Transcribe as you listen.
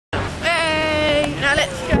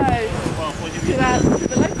about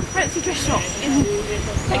the local fancy dress shop in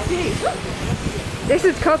Texas. This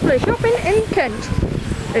is cosplay shopping in Kent.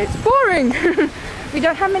 It's boring. We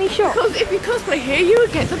don't have many shops. Because if you cosplay here, you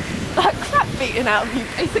would get the crap beaten out of you,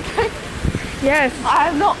 basically. Yes. I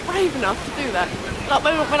am not brave enough to do that. Like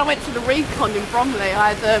when I went to the recon in Bromley,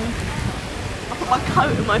 I put my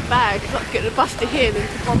coat in my bag so I could get the bus to here and then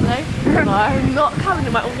to Bromley. I'm not coming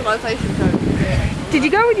in my organisation coat. Did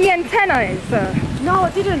you go with the antennas? No,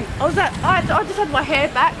 I didn't. I just had my hair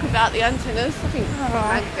back without the antennas. I think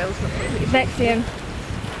mad girls look really Vexian.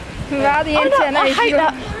 Without the antennas. I hate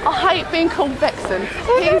that. I hate being called Vexen.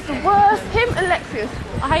 He's the worst. Him and Lexius.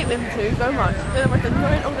 I hate them two so much. They're the most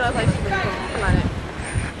annoying organisation on the planet.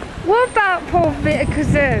 What about poor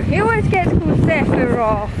Kazoo? He always gets called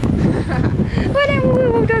Sephiroth. Whenever we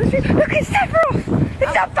walk down the street, look, it's Sephiroth!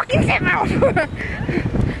 It's not fucking Sephiroth!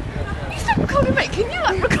 You stop recording me. Can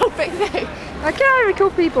you record me too? I can't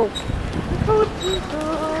record people. Record people.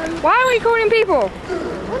 Why are we calling people?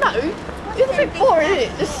 Well, no. It's a bit boring,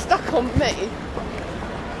 isn't it? Just stuck on me.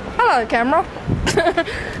 Hello, camera.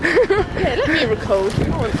 Yeah, let me record. I'm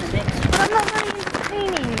not very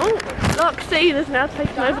entertaining. Oh, Larkstein has now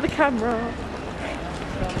taken over the camera.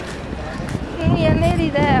 We're nearly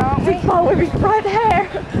there, aren't we? Oh, with his bright hair.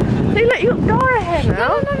 See, look, you've got Dora hair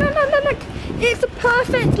now. No, look. It's the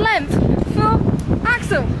perfect length for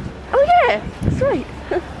Axel. Oh, yeah. Sweet.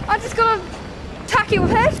 I just got to tack it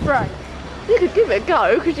with hairspray. You could give it a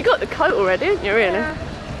go, because you got the coat already, haven't you, really? Yeah.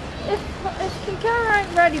 If Kinkara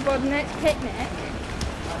ain't ready by the next picnic.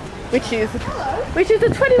 Which is the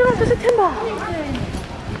 29th of September.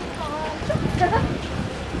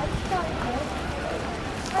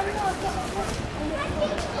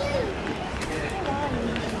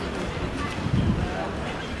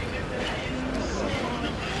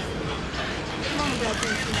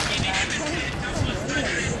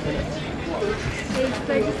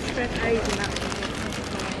 They just spent ages in that.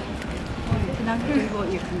 You can only do what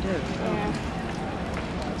you can do.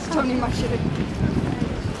 Yeah. It's totally my shit.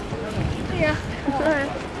 Yeah. I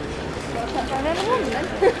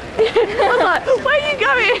was like, where are you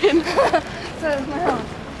going? So it's my aunt.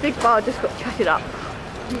 Big Bar just got chatted up.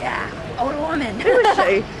 Yeah. Old woman. Who is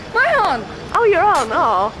she? My aunt. Oh, your aunt.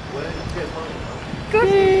 Oh.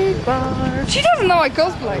 Big Bar. She doesn't know I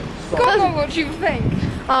cosplay. God knows what she would think.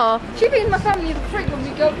 Oh. She thinks my family is a freak when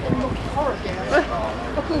we go and look at horror games.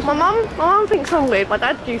 Of course. My mum thinks I'm weird. My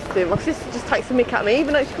dad used to. My sister just takes the mick at me,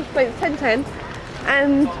 even though she cosplays 1010.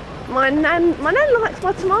 And my nan likes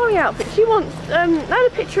my Tamari outfit. She wants a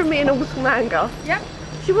picture of me in a whistle manga. Yep.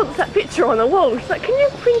 She wants that picture on the wall. She's like, can you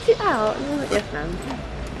print it out? And I'm like, yes, ma'am.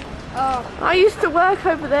 Oh. I used to work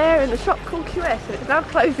over there in a shop called QS, and it's now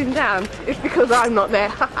closing down. It's because I'm not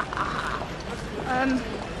there.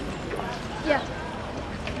 Yeah.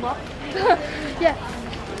 What? Yeah.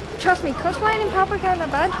 Trust me, cosplaying in public ain't that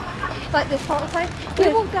bad. Like this part of the time. We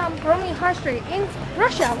walked down Bromley High Street in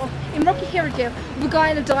rush hour in Rocky Horror Gear with a guy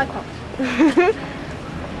in a diaper.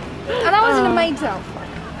 And I was in a maid's outfit.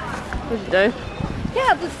 What did you do?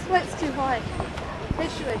 Yeah, the slit's too high.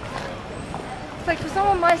 Literally. It's like for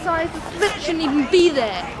someone my size, the slit shouldn't even be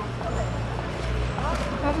there.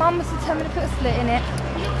 My mum must have told me to put a slit in it.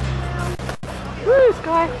 Woo,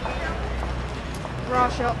 Sky. Bra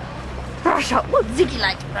shop. Bra shop. What? Ziggy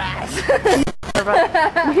likes bras.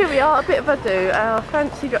 Here we are, a bit of a do. Our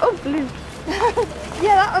fancy dress. Oh, blue.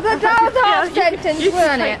 Yeah, that was our sentence, you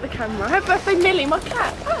weren't take it? the camera. Happy birthday, Millie, my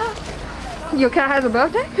cat. Your cat has a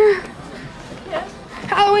birthday? Yeah.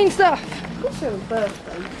 Halloween stuff. Of course she has a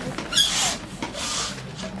birthday.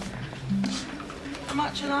 How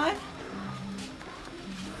much alive?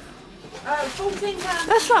 £14.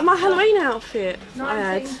 That's like my Halloween outfit I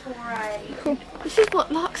had. 1948. Cool. This is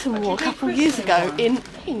what Larkson wore a couple of years ago in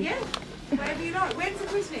pink. Yeah, whatever you like. When's the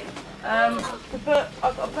christening? I've got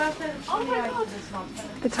a birthday on the 28th this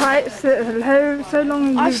month. The tights that are so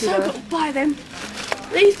long I've ago. so got to buy them.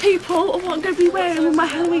 These people are what I'm going to be wearing with my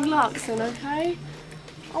Halloween Larkson, okay?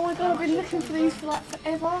 Oh my god, I've been looking for these for like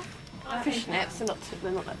forever. Fishnets,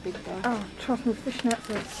 they're not that big though. Oh, trust me, fishnets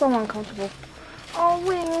are so uncomfortable. Oh,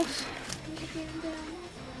 wings.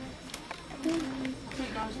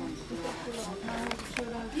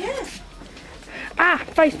 Yeah. Ah,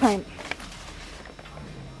 face paint.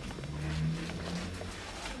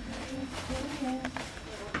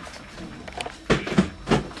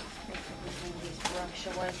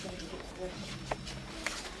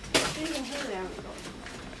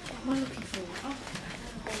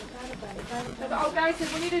 Oh, guys,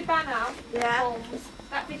 when you do banner, Yeah.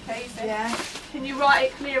 that'd be crazy. Yeah. Can you write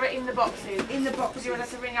it clearer in the boxes? In the Because boxes. you want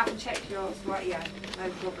us to ring up and check yours. Right, yeah, no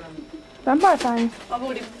problem. Vampire fangs. I've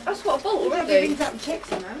already. That's what I bought Nobody already. rings up and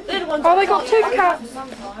checks on them. They're the ones. Oh, I they got can't two eat. cats.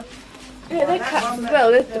 Sometimes. Yeah, they're cats as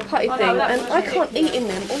well. They're the putty Oh, no, thing, that and was I can't eat in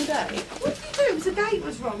them all day. What did you do? It was the date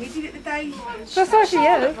was wrong. You did it the day. That's actually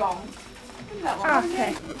you. Wrong. That one. Ah,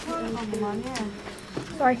 okay.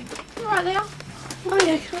 Sorry. Right, they are. Oh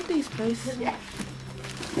yeah, can I have these, please? Yeah.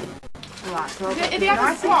 Right, so I've If got you the have a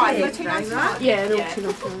nice surprise, and they're clear too nice, today, right? Yeah, they're Yeah. all too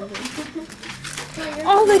nice.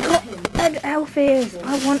 Oh, they got elf ears.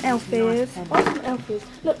 I want elf ears. I want elfies.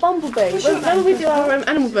 Look, Bumblebee. When we do our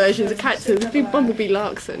animal versions of characters, it'd be Bumblebee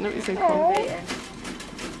Larkson. That'd be so cool. Oh.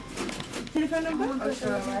 Telephone number? There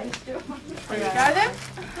you go then.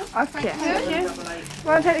 Okay. Thank you.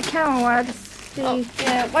 Well, I'll take the camera while I just see. Oh,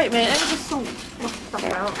 yeah, wait a minute, let me just sort my stuff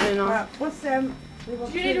out and I'll... Right, what's Do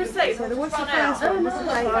you need a receipt? So what's the Run out. first one? What's the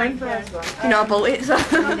date on the first one? You know I bought it, so...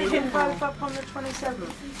 You didn't both up on the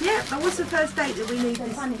 27th. Yeah, but what's the first date that we need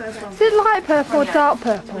this first one? Is it light purple or dark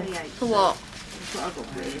purple? 28. For what? That's what I've got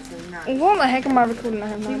for you, so no. What the heck am I recording? I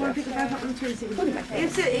have Do you no want to idea. pick the first up on the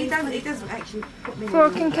 26th? It doesn't actually put me in For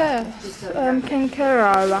the Concur. Concur.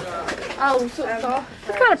 Oh, sort of stuff.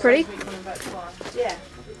 It's kind of pretty. Yeah.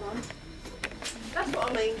 That's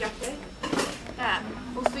what I mean, Jackie. That.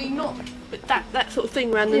 Obviously not but that sort of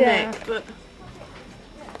thing around the Yeah. neck, but...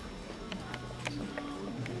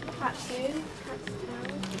 Hats in.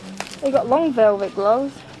 They got long velvet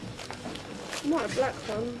gloves. I might have black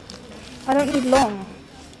one. I don't need long.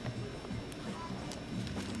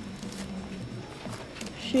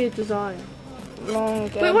 Sheer desire. Long.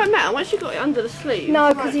 But it won't matter once you got it under the sleeve.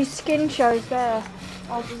 No, because his skin shows there.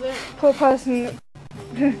 Oh, does it? Poor person.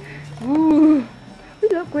 Ooh. We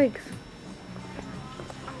love wigs.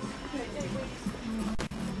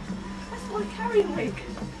 That's my carrying wig.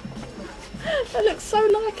 That looks so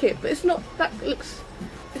like it, but it's not. That looks.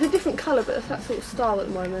 It's a different colour, but it's that sort of style at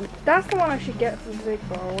the moment. That's the one I should get from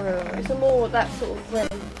Zigbar or whatever. It's a more that sort of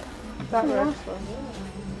red. That red.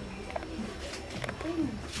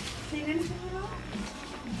 Seen anything you like?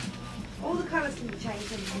 All the colours can be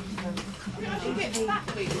changed in the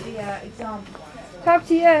example one. It's up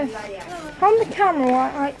to you. Layout. From the camera,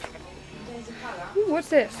 I There's a colour. Ooh, what's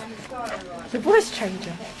this? It's a voice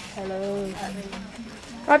changer. Hello.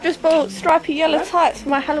 I've just bought stripy yellow tights for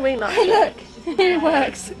my Halloween night. Look, it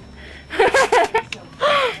works. Do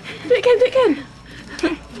it again, do it again.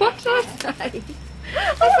 What should I say?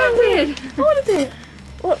 That's so weird. I want to do it.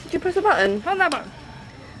 What? Do you press a button? Hold that button.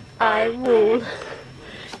 I rule.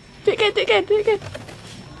 Do it again, do it again, do it again.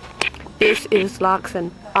 This is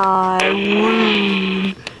Larkson. I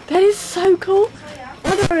rule. That is so cool. I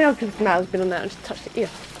wonder how many other has been on that and just touched it. Yeah.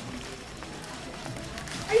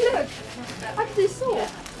 Hey, look. I can do sword.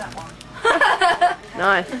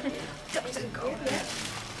 Nice.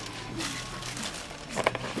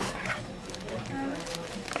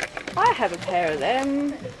 I have a pair of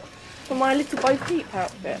them for my little Bo Peep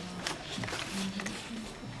outfit.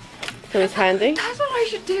 So it's handy. That's what I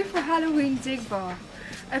should do for Halloween Zigbar.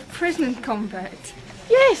 A prison convict.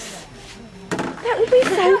 Yes! That would be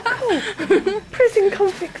so cool. Prison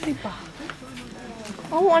convict zipper.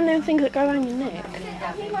 I want one of them things that go around your neck.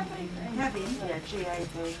 Having? Yeah,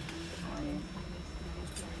 G-A-B.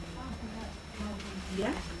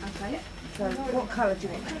 Yeah? Okay. So what colour do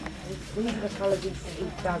you want? These are the colours he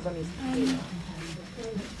does on his skin.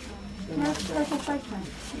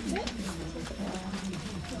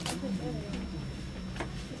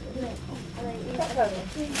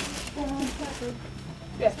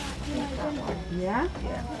 Yeah?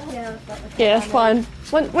 Yeah, that's fine.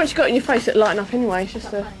 Once you got it in your face, it'll lighten up anyway. It's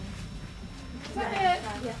just a...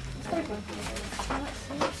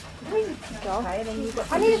 Okay, and then you've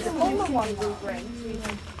got I need some more ones.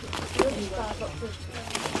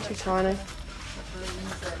 Too tiny.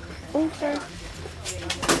 Also...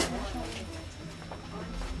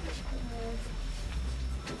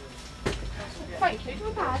 Thank you.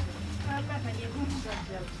 Not bad.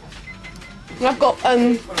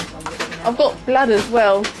 And I've got blood as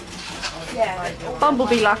well. yeah.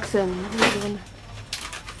 Bumblebee Luxon.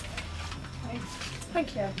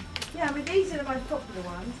 Thank you. Yeah, I mean these are the most popular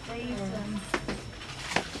ones. These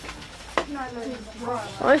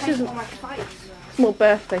Oh, this is more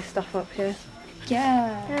birthday stuff up here.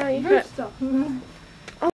 Yeah. Yeah, you Good bet. stuff.